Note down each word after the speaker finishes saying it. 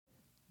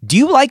Do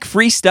you like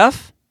free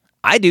stuff?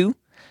 I do.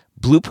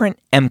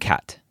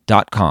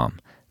 BlueprintMCAT.com.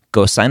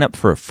 Go sign up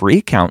for a free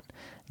account.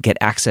 Get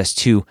access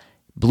to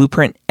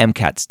Blueprint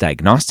MCAT's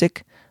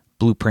Diagnostic,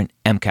 Blueprint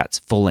MCAT's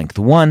Full-Length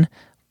 1,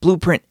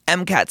 Blueprint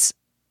MCAT's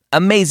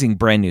amazing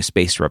brand new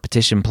spaced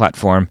repetition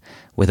platform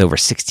with over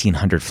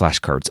 1,600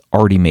 flashcards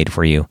already made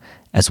for you,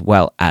 as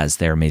well as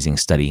their amazing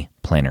study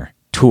planner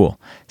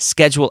tool.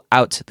 Schedule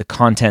out the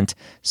content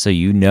so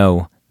you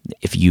know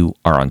if you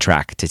are on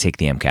track to take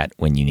the MCAT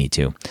when you need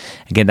to.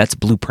 Again, that's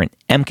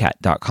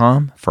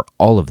BlueprintMCAT.com for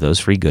all of those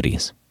free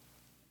goodies.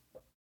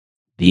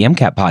 The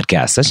MCAT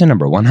Podcast, session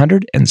number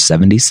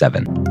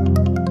 177.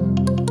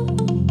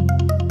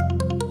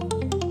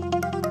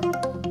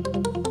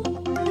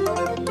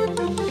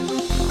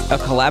 A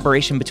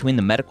collaboration between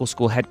the medical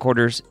school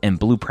headquarters and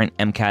Blueprint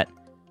MCAT.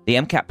 The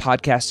MCAT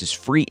Podcast is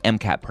free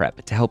MCAT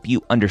prep to help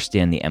you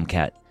understand the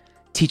MCAT,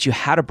 teach you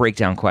how to break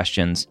down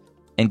questions,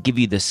 and give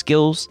you the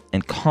skills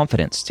and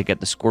confidence to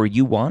get the score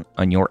you want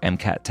on your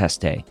MCAT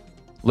test day.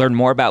 Learn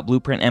more about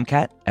Blueprint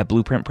MCAT at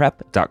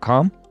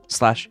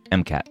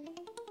blueprintprep.com/MCAT.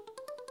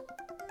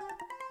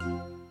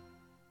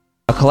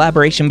 A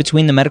collaboration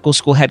between the medical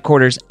school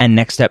headquarters and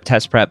Next Step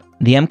Test Prep,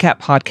 the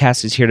MCAT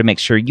Podcast is here to make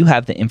sure you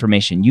have the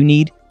information you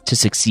need to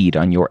succeed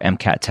on your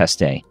MCAT test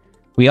day.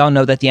 We all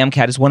know that the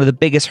MCAT is one of the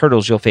biggest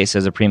hurdles you'll face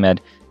as a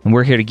pre-med, and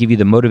we're here to give you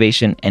the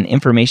motivation and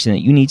information that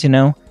you need to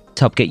know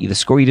to help get you the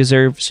score you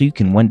deserve so you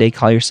can one day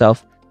call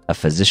yourself a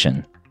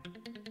physician.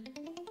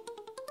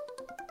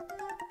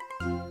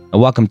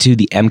 Welcome to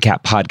the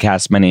MCAT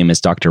Podcast. My name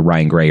is Dr.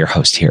 Ryan Gray, your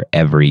host here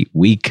every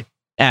week.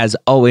 As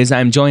always,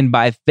 I'm joined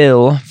by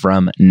Phil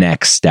from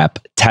Next Step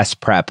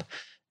Test Prep,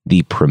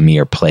 the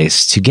premier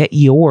place to get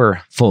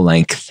your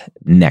full-length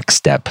Next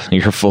Step,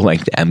 your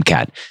full-length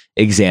MCAT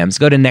exams.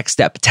 Go to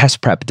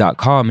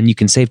nextsteptestprep.com and you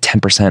can save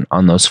 10%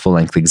 on those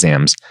full-length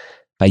exams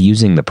by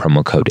using the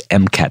promo code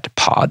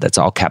MCATPOD. That's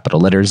all capital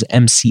letters,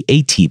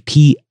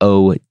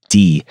 MCATPOD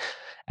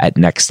at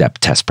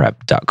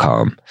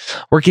nextsteptestprep.com.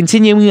 We're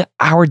continuing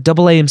our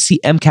AAMC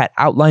MCAT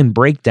outline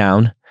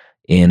breakdown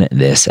in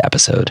this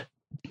episode.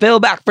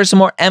 Phil, back for some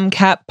more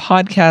MCAT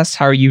podcasts.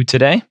 How are you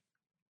today?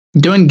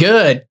 Doing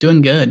good.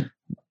 Doing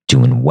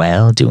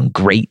well, doing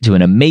great,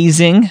 doing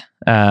amazing.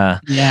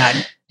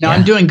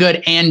 I'm doing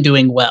good and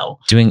doing well.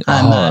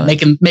 I'm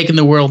making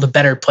the world a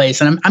better place,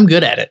 and I'm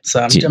good at it.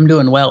 So I'm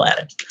doing well at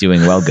it.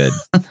 Doing well, good.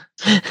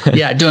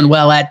 Yeah, doing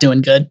well at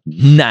doing good.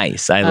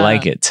 Nice. I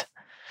like it.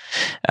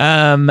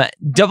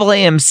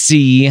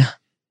 AAMC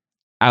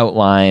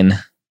outline,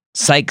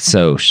 Psych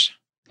Soc,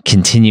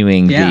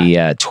 continuing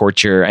the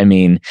torture. I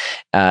mean,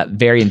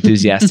 very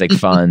enthusiastic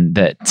fun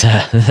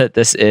that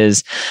this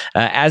is.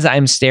 As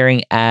I'm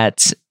staring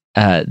at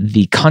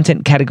the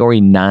content category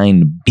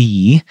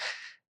 9B,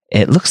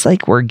 it looks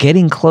like we're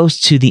getting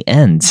close to the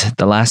end,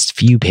 the last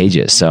few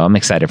pages. So I'm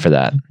excited for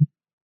that.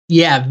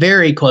 Yeah,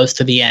 very close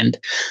to the end.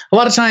 A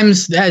lot of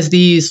times as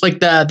these,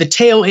 like the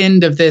tail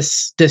end of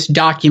this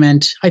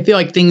document, I feel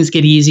like things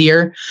get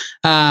easier.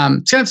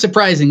 It's kind of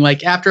surprising.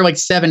 Like after like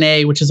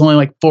 7A, which is only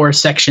like 4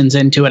 sections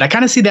into it, I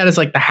kind of see that as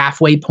like the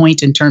halfway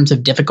point in terms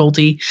of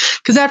difficulty.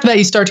 Because after that,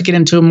 you start to get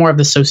into more of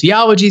the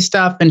sociology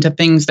stuff, into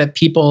things that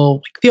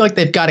people feel like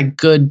they've got a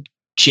good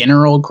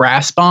general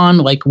grasp on,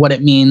 like what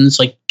it means,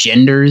 like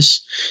genders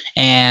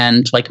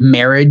and like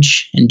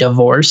marriage and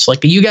divorce.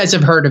 Like you guys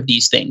have heard of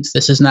these things.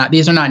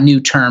 These are not new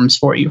terms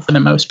for you for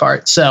the most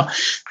part. So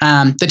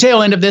the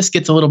tail end of this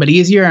gets a little bit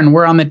easier, and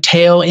we're on the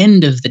tail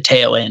end of the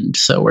tail end.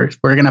 So we're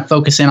going to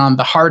focus in on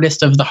the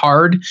hardest of the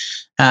hard.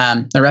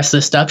 The rest of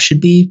the stuff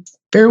should be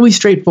fairly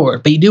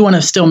straightforward, but you do want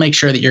to still make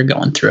sure that you're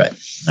going through it.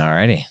 All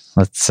righty.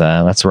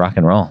 Let's rock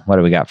and roll. What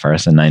do we got for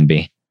us in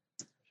 9B?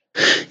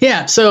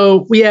 Yeah,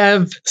 so we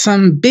have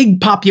some big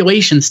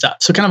population stuff.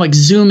 So kind of like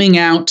zooming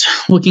out,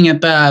 looking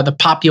at the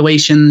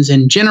populations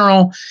in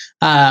general.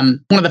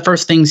 One of the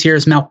first things here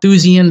is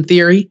Malthusian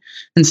theory.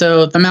 And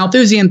so the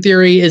Malthusian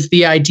theory is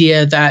the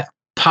idea that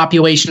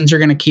populations are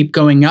going to keep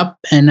going up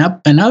and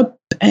up and up,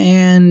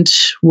 and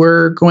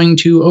we're going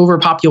to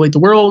overpopulate the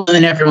world, and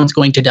then everyone's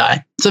going to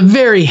die. It's a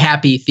very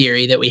happy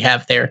theory that we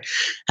have there,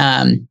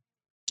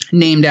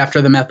 named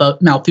after the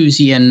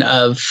Malthusian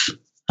of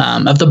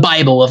the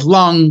Bible, of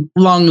long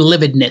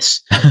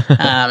livedness.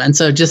 And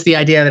so just the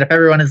idea that if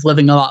everyone is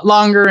living a lot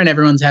longer and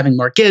everyone's having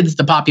more kids,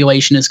 the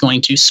population is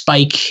going to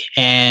spike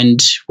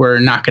and we're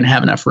not going to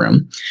have enough room.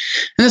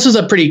 And this was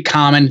a pretty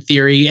common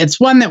theory. It's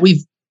one that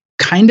we've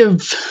kind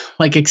of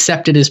like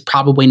accepted as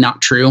probably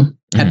not true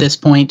at this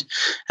point.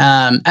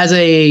 As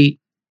a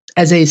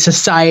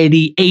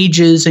society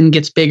ages and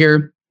gets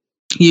bigger,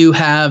 you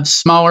have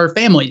smaller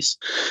families.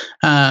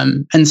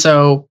 And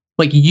so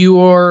like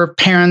your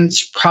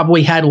parents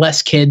probably had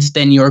less kids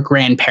than your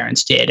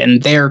grandparents did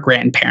and their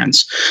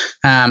grandparents.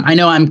 I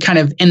know I'm kind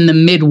of in the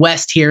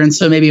Midwest here, and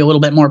so maybe a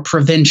little bit more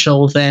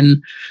provincial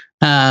than,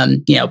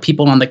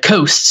 people on the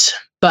coasts.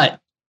 But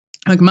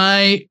like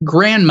my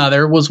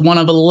grandmother was one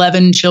of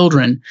 11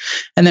 children,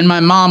 and then my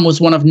mom was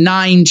one of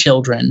 9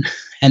 children,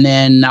 and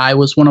then I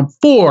was one of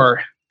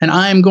 4, and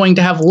I'm going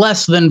to have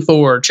less than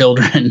 4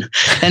 children.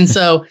 And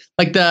so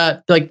like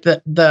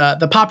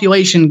the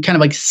population kind of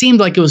like seemed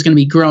like it was going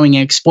to be growing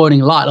and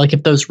exploding a lot, like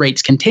if those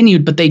rates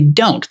continued, but they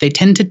don't. They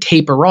tend to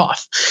taper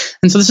off.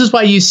 And so this is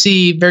why you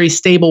see very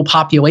stable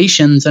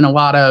populations in a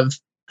lot of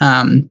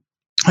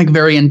like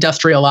very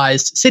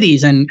industrialized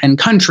cities and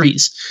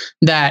countries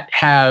that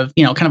have,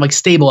 kind of like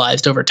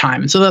stabilized over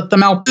time. And so the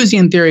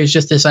Malthusian theory is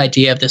just this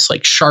idea of this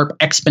like sharp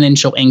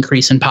exponential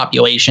increase in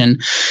population.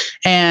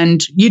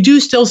 And you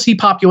do still see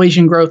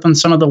population growth on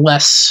some of the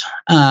less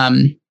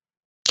kind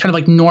of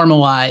like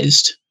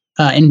normalized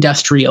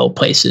industrial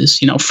places,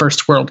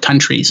 first world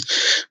countries.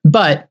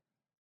 But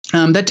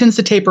that tends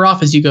to taper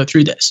off as you go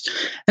through this.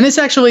 And this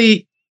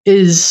actually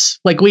is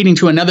like leading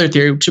to another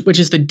theory, which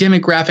is the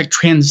demographic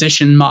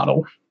transition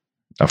model,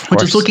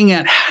 which is looking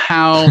at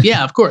how,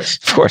 of course,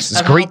 it's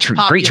a great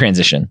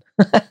transition.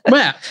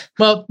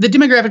 Well, the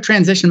demographic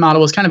transition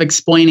model was kind of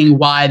explaining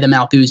why the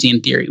Malthusian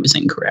theory was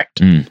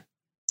incorrect.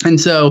 And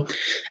so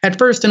at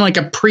first in like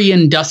a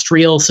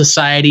pre-industrial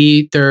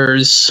society,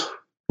 there's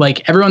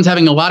like everyone's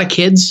having a lot of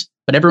kids,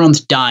 but everyone's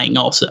dying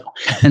also.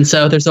 And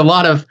so there's a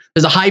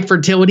high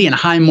fertility and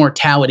high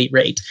mortality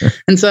rate.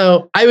 And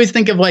so I always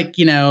think of like,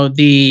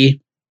 the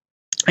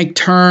like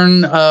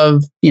turn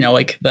of,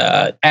 like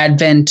the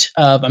advent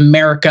of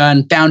America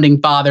and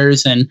founding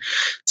fathers. And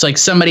it's like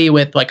somebody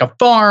with like a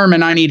farm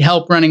and I need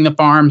help running the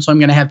farm. So I'm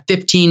going to have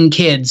 15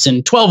 kids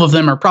and 12 of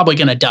them are probably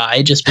going to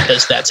die just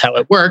because that's how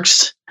it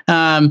works.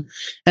 But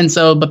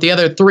the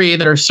other 3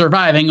 that are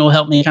surviving will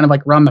help me kind of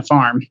like run the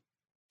farm.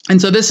 And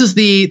so this is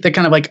the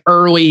kind of like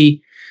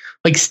early,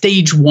 like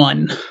stage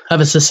 1 of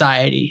a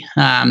society.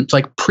 It's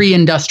like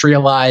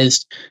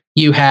pre-industrialized.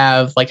 You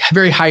have like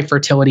very high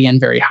fertility and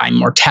very high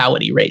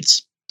mortality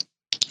rates.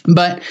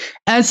 But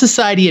as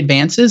society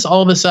advances,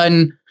 all of a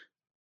sudden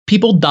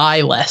people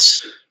die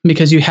less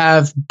because you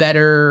have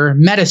better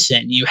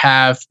medicine. You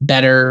have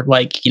better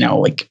like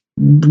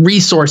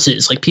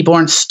resources, like people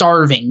aren't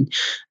starving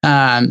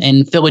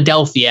in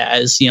Philadelphia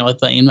as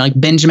in like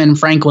Benjamin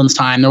Franklin's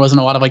time, there wasn't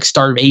a lot of like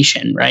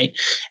starvation, right?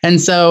 And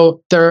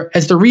so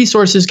as the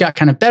resources got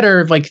kind of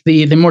better, like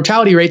the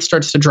mortality rate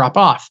starts to drop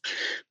off.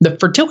 The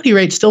fertility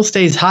rate still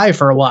stays high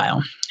for a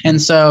while. And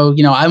so,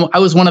 I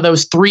was one of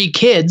those 3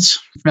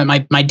 kids that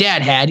my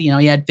dad had, he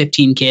had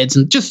 15 kids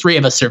and just 3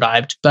 of us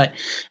survived.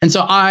 And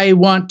so I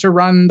want to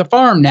run the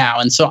farm now.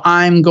 And so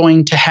I'm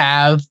going to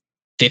have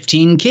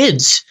 15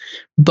 kids,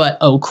 but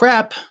oh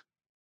crap,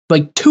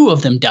 like 2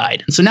 of them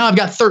died. And so now I've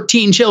got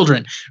 13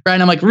 children, right?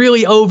 And I'm like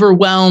really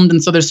overwhelmed.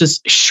 And so there's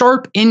this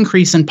sharp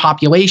increase in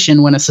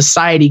population when a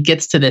society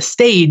gets to this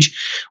stage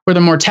where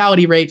the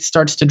mortality rate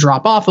starts to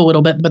drop off a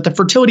little bit, but the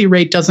fertility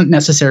rate doesn't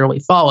necessarily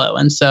follow.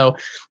 And so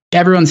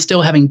everyone's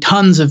still having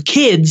tons of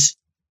kids,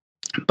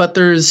 but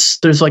there's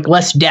like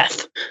less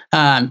death,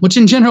 which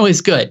in general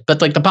is good,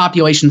 but like the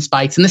population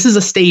spikes. And this is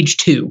a stage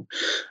 2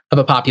 of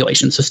a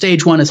population. So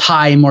stage 1 is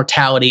high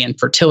mortality and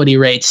fertility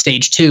rates.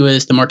 Stage 2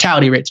 is the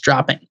mortality rates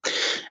dropping.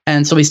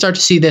 And so we start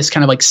to see this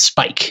kind of like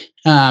spike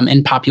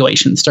in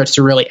population starts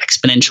to really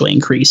exponentially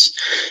increase.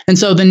 And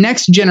so the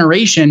next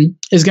generation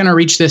is going to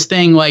reach this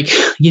thing like,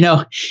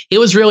 it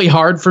was really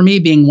hard for me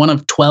being one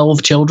of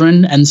 12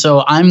 children. And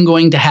so I'm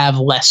going to have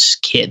less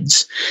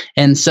kids.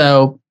 And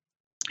so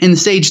in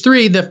stage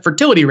 3, the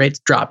fertility rate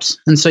drops.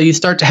 And so you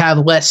start to have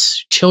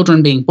less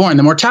children being born.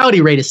 The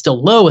mortality rate is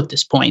still low at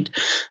this point.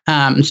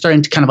 I'm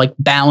starting to kind of like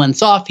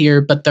balance off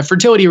here, but the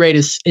fertility rate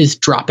is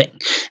dropping.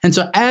 And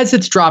so as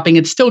it's dropping,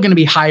 it's still going to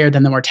be higher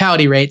than the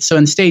mortality rate. So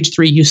in stage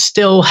 3, you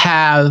still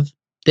have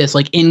this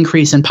like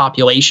increase in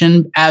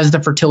population as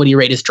the fertility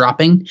rate is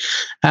dropping.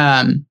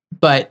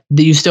 But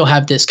you still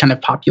have this kind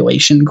of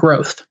population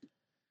growth.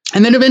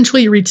 And then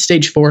eventually you reach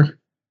stage 4.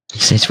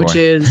 Stage 4. Which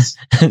is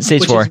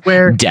stage 4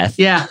 where death.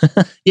 Yeah.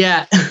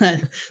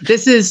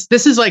 This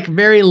is like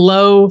very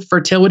low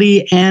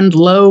fertility and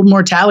low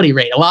mortality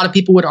rate. A lot of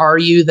people would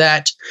argue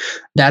that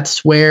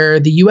that's where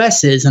the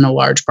US is in a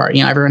large part.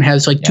 Everyone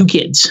has like 2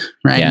 kids,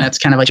 right? Yeah. And that's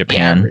kind of like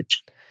Japan. the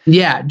average.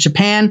 Yeah,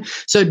 Japan.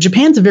 So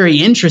Japan's a very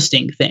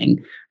interesting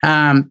thing.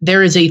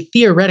 There is a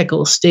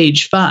theoretical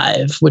stage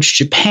 5, which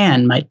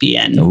Japan might be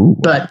in. Ooh.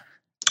 But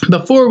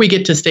before we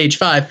get to stage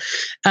 5,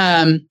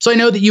 so I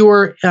know that you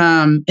were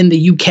in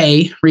the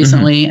UK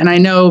recently, and I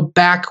know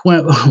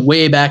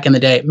way back in the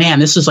day, man,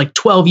 this is like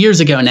 12 years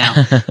ago now,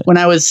 when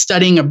I was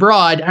studying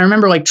abroad, I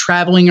remember like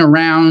traveling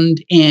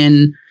around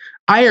in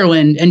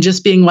Ireland and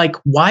just being like,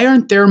 why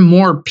aren't there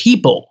more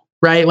people?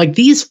 Right? Like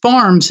these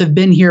farms have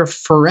been here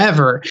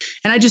forever.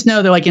 And I just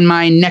know that like in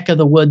my neck of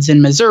the woods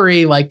in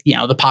Missouri, like,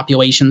 the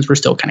populations were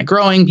still kind of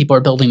growing. People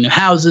are building new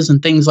houses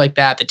and things like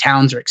that. The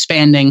towns are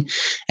expanding.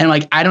 And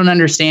like, I don't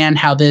understand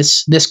how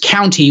this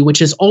county,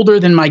 which is older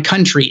than my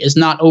country, is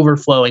not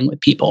overflowing with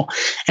people.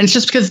 And it's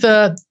just because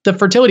the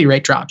fertility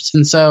rate drops.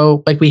 And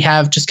so like we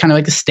have just kind of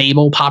like a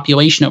stable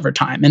population over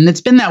time. And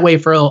it's been that way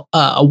for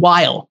a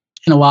while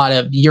in a lot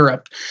of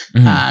Europe,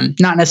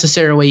 not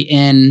necessarily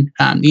in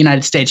the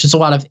United States. There's a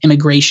lot of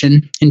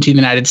immigration into the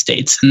United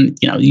States, and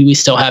we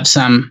still have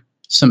some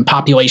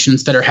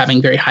populations that are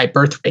having very high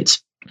birth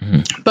rates.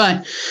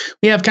 But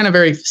we have kind of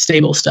very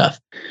stable stuff.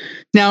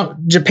 Now,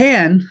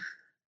 Japan,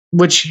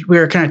 which we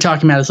were kind of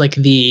talking about as like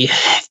the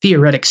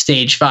theoretic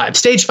stage 5.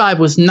 Stage 5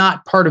 was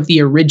not part of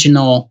the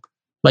original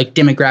like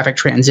demographic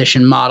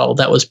transition model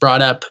that was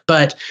brought up,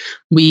 but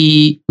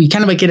we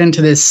kind of like get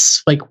into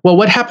this like, well,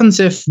 what happens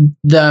if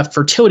the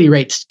fertility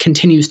rate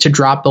continues to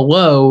drop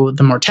below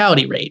the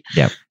mortality rate?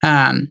 Yeah.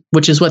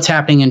 Which is what's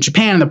happening in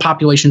Japan. The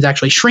population is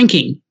actually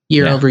shrinking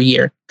year over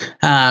year.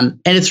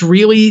 And it's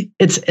really,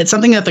 it's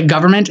something that the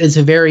government is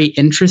very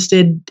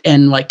interested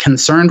and like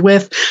concerned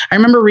with. I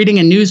remember reading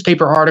a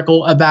newspaper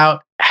article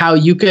about how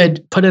you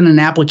could put in an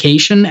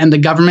application and the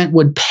government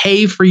would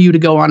pay for you to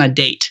go on a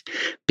date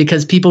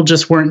because people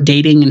just weren't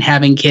dating and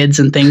having kids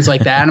and things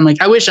like that. And I'm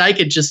like, I wish I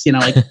could just,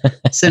 like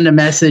send a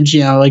message,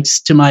 like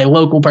to my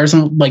local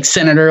person, like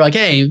senator, like,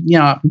 hey,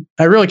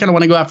 I really kind of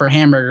want to go out for a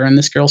hamburger and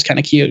this girl's kind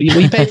of cute.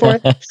 Will you pay for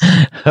it?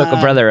 Hook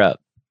a brother up.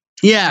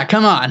 Yeah,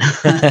 come on.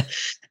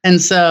 And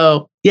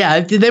so, yeah,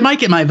 they might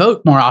get my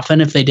vote more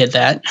often if they did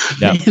that.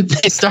 Yep. If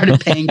they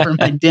started paying for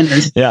my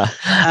dinners. Yeah.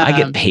 I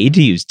get paid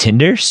to use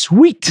Tinder.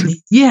 Sweet.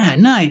 Yeah,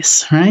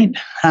 nice. Right.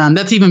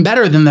 That's even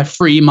better than the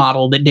free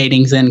model that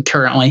dating's in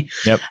currently.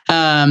 Yep.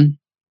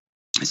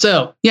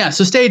 So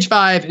stage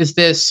 5 is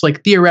this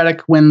like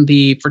theoretic when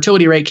the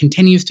fertility rate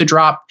continues to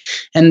drop.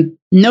 And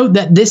note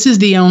that this is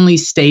the only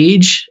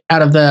stage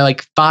out of the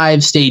like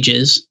 5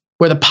 stages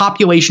where the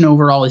population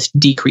overall is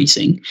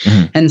decreasing.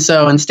 Mm-hmm. And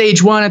so in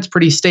stage 1, it's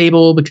pretty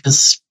stable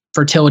because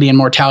fertility and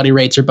mortality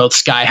rates are both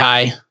sky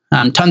high.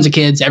 Tons of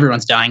kids,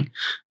 everyone's dying.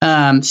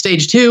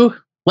 Stage 2,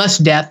 less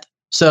death.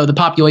 So the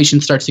population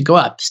starts to go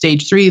up.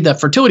 Stage 3, the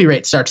fertility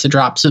rate starts to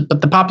drop,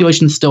 but the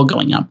population's still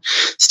going up.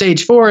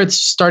 Stage 4, it's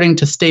starting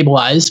to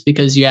stabilize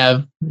because you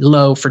have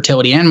low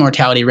fertility and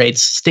mortality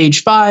rates.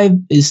 Stage 5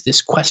 is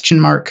this question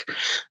mark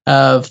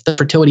of the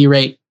fertility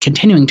rate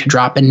continuing to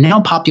drop. And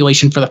now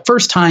population for the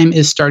first time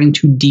is starting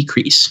to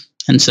decrease.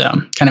 And so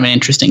kind of an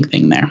interesting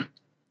thing there.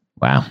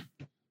 Wow.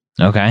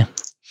 Okay.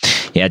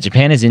 Yeah,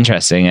 Japan is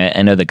interesting.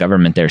 I know the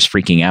government there is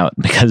freaking out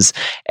because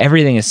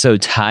everything is so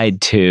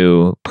tied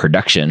to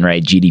production,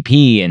 right?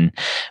 GDP and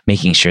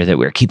making sure that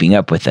we're keeping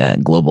up with the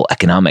global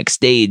economic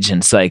stage.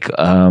 And it's like,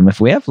 if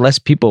we have less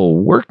people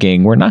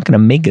working, we're not going to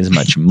make as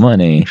much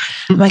money.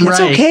 I'm like, it's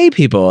okay,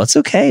 people. It's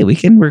okay. We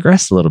can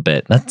regress a little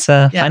bit. Let's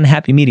find a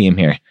happy medium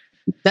here.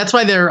 That's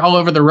why they're all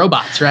over the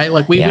robots, right?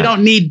 Like we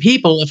don't need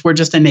people if we're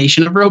just a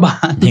nation of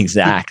robots.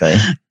 Exactly.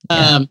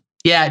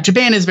 Yeah,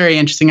 Japan is very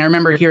interesting. I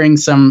remember hearing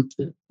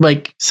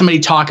somebody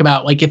talk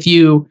about like if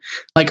you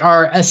like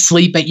are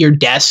asleep at your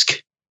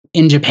desk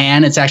in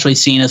Japan, it's actually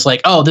seen as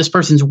like, oh, this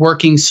person's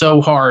working so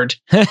hard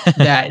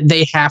that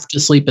they have to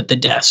sleep at the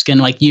desk.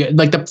 And like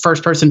the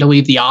first person to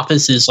leave the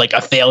office is like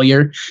a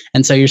failure.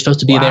 And so you're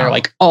supposed to be there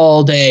like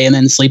all day and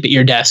then sleep at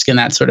your desk and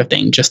that sort of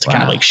thing, just to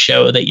kind of like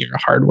show that you're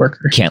a hard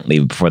worker. Can't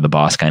leave before the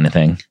boss kind of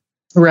thing.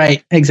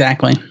 Right.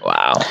 Exactly.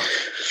 Wow.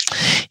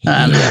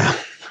 Yeah.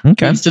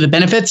 Okay. Thanks to the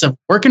benefits of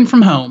working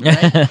from home.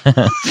 Right?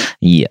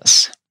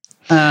 Yes.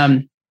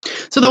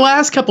 So the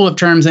last couple of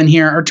terms in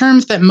here are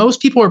terms that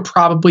most people are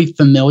probably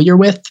familiar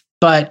with,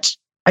 but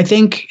I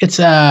think it's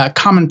a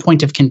common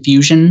point of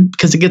confusion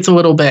because it gets a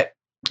little bit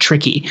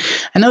tricky.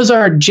 And those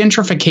are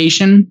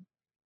gentrification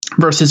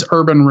versus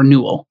urban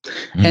renewal.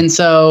 Mm. And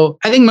so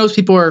I think most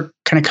people are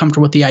kind of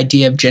comfortable with the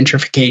idea of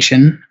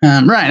gentrification.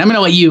 Ryan, I'm going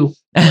to let you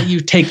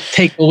take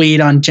the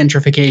lead on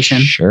gentrification.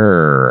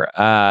 Sure.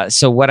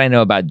 So what I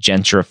know about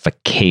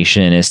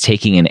gentrification is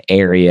taking an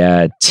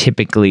area,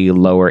 typically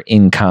lower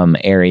income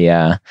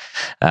area,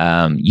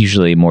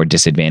 usually more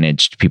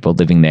disadvantaged people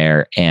living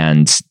there,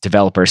 and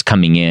developers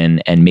coming in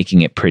and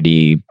making it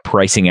pretty,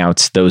 pricing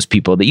out those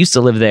people that used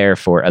to live there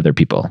for other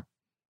people.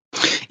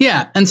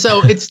 Yeah. And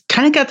so it's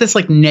kind of got this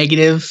like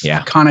negative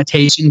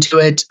connotation to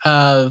it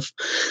of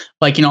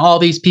like, all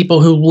these people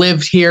who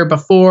lived here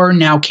before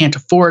now can't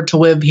afford to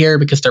live here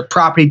because their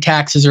property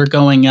taxes are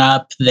going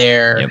up.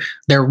 Their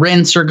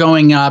rents are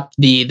going up.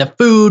 The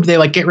food, they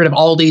like get rid of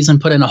Aldi's and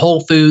put in a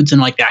Whole Foods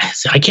and like,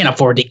 I can't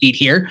afford to eat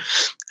here.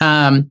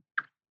 And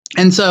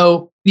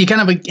so you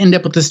kind of like end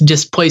up with this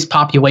displaced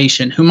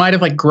population who might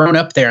have like grown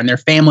up there and their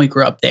family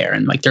grew up there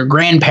and like their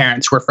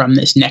grandparents were from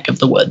this neck of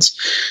the woods.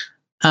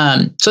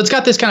 So it's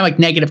got this kind of like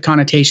negative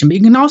connotation, but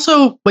you can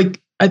also like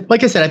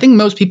I said, I think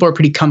most people are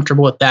pretty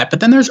comfortable with that. But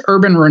then there's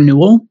urban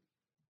renewal,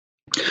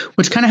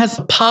 which kind of has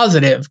a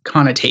positive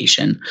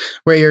connotation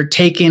where you're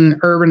taking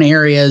urban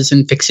areas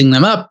and fixing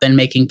them up and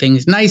making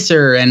things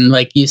nicer. And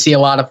like you see a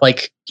lot of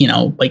like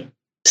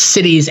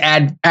cities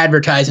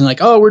advertising like,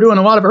 oh, we're doing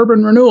a lot of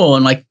urban renewal.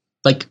 And like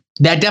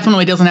that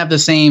definitely doesn't have the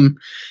same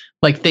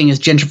like thing as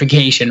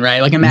gentrification,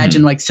 right? Like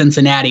imagine like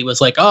Cincinnati was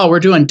like, oh,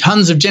 we're doing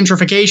tons of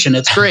gentrification.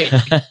 It's great.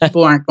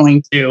 People aren't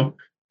going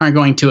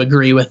to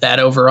agree with that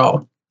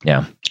overall.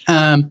 Yeah.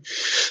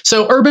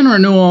 So urban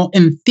renewal,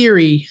 in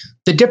theory,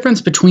 the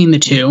difference between the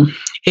two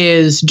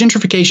is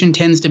gentrification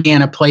tends to be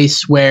in a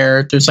place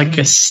where there's like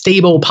a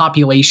stable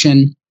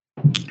population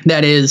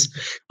that is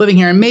living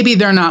here, and maybe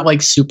they're not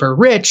like super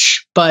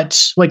rich,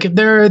 but like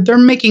they're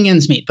making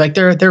ends meet. Like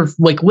they're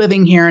like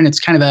living here, and it's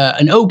kind of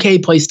an okay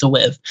place to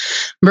live.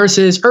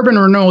 Versus urban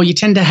renewal, you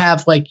tend to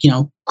have like, you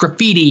know,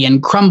 graffiti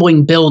and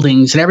crumbling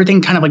buildings and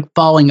everything kind of like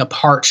falling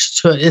apart.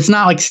 So it's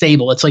not like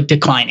stable, it's like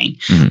declining.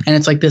 And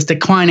it's like this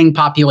declining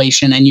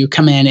population, and you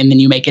come in and then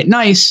you make it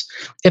nice.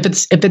 If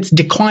it's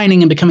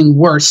declining and becoming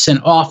worse and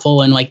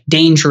awful and like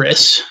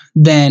dangerous,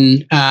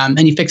 then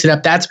and you fix it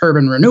up, that's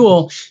urban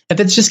renewal. If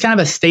it's just kind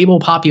of a stable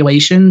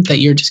population that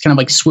you're just kind of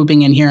like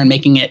swooping in here and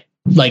making it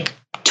like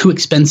too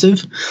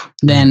expensive,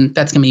 then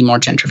that's going to be more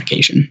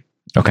gentrification.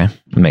 Okay,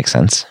 that makes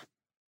sense.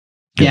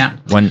 Yeah.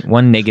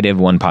 One negative,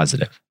 one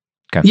positive.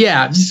 Okay.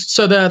 Yeah.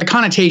 So the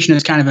connotation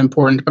is kind of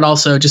important, but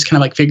also just kind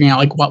of like figuring out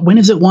like when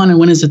is it one and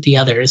when is it the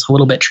other is a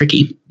little bit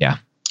tricky. Yeah.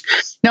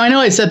 Now, I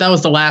know I said that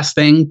was the last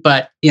thing,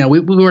 but you know,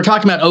 we were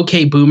talking about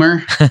okay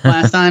boomer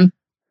last time.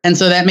 And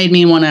so that made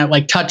me want to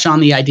like touch on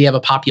the idea of a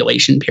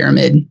population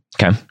pyramid.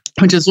 Okay.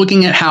 Which is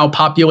looking at how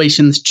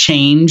populations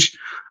change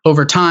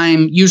over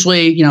time.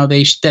 Usually, you know,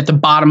 at the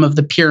bottom of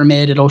the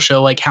pyramid, it'll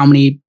show like how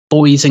many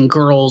boys and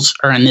girls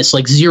are in this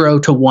like 0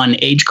 to 1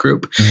 age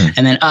group.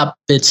 And then up,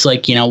 it's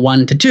like, you know,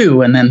 1 to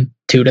 2, and then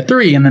 2 to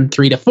 3, and then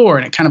 3 to 4.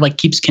 And it kind of like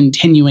keeps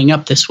continuing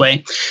up this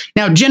way.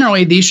 Now,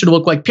 generally, these should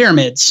look like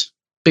pyramids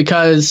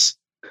because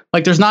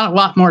like there's not a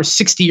lot more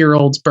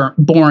 60-year-olds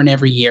born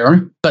every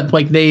year, but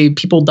like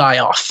people die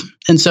off.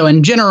 And so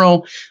in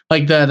general,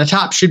 like the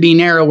top should be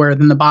narrower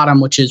than the bottom,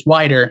 which is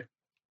wider.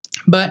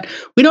 But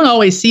we don't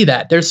always see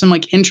that. There's some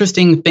like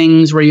interesting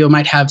things where you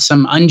might have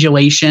some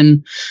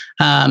undulation.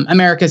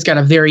 America's got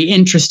a very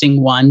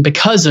interesting one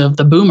because of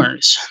the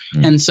boomers.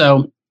 And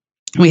so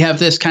we have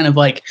this kind of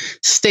like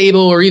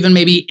stable or even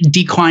maybe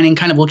declining,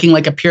 kind of looking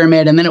like a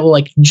pyramid, and then it will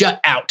like jut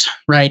out,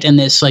 right? And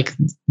this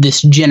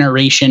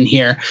generation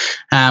here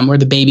where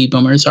the baby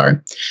boomers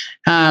are.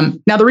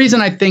 Now, the reason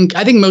I think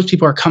most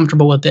people are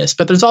comfortable with this,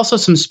 but there's also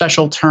some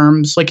special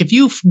terms. Like if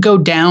you go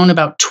down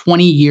about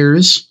 20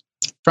 years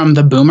from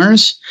the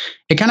boomers,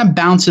 it kind of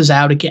bounces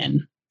out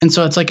again. And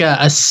so it's like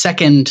a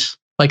second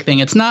like thing.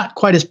 It's not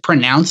quite as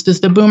pronounced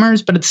as the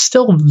boomers, but it's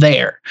still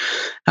there.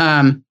 Do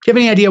you have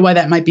any idea why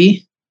that might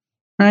be,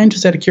 Ryan?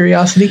 Just out of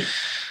curiosity.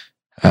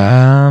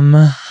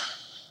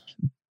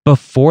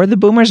 Before the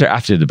boomers or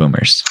after the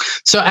boomers?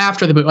 So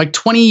after the boomers, like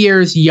 20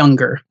 years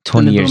younger.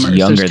 20 years boomers.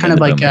 younger kind than of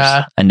the like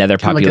boomers. Another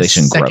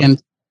population like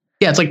growth.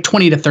 Yeah, it's like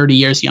 20 to 30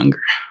 years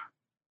younger.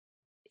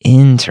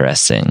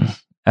 Interesting.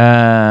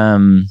 I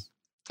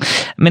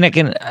mean, I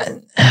can.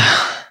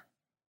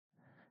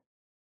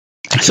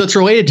 So it's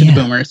related to the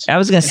boomers. I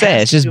was going to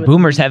say, it's just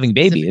boomers having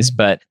babies,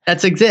 but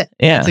that's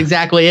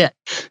exactly it.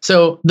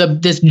 So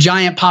this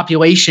giant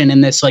population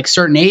in this like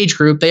certain age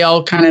group, they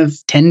all kind of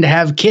tend to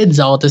have kids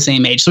all at the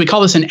same age. So we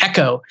call this an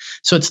echo.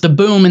 So it's the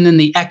boom and then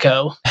the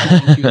echo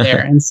there.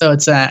 And so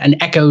it's an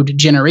echoed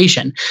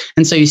generation.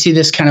 And so you see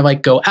this kind of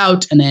like go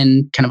out and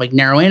then kind of like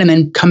narrow in and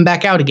then come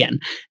back out again.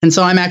 And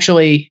so I'm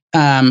actually,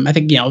 I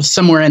think, you know,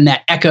 somewhere in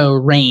that echo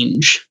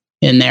range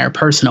in there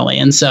personally.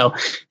 And so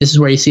this is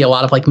where you see a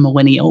lot of like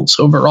millennials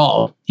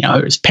overall, you know,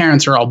 whose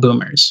parents are all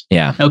boomers.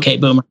 Yeah. Okay,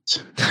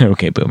 boomers.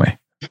 Okay, boomer.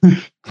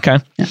 Okay.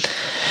 Yeah.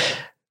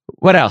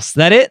 What else?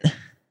 That it?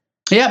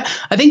 Yeah,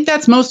 I think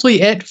that's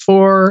mostly it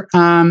for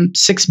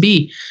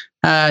 6B.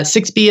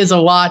 6B is a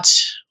lot,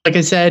 like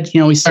I said, you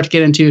know, we start to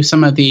get into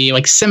some of the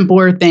like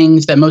simpler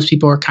things that most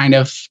people are kind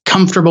of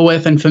comfortable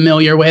with and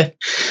familiar with.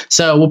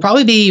 So we'll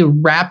probably be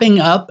wrapping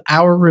up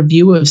our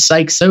review of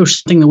PsychSoc,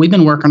 something that we've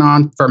been working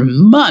on for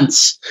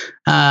months,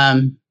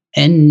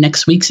 in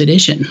next week's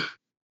edition.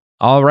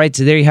 All right,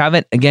 so there you have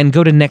it. Again,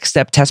 go to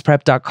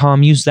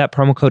nextsteptestprep.com. Use that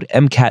promo code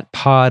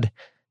MCATPOD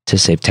to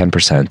save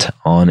 10%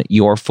 on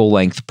your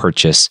full-length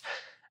purchase.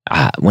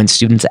 When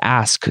students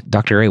ask,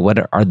 Dr. Ray,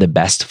 what are the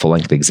best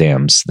full-length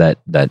exams that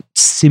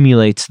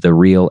simulate the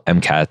real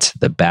MCAT,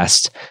 the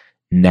best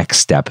next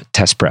step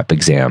test prep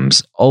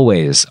exams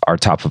always are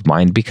top of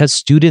mind because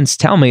students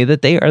tell me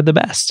that they are the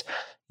best.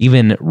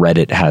 Even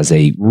Reddit has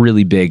a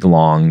really big,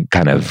 long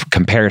kind of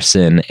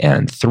comparison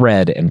and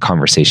thread and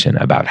conversation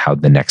about how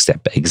the next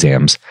step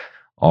exams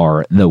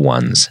are the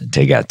ones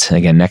to get.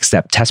 Again,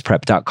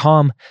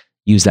 nextsteptestprep.com.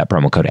 Use that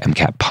promo code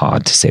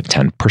MCATPOD to save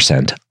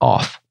 10%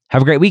 off.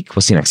 Have a great week.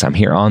 We'll see you next time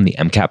here on the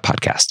MCAT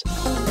Podcast.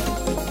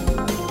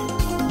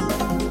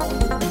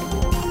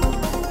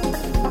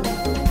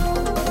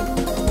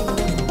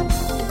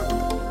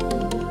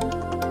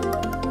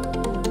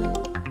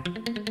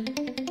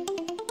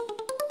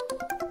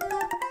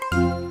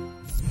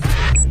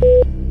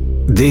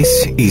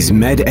 This is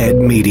MedEd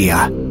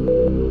Media.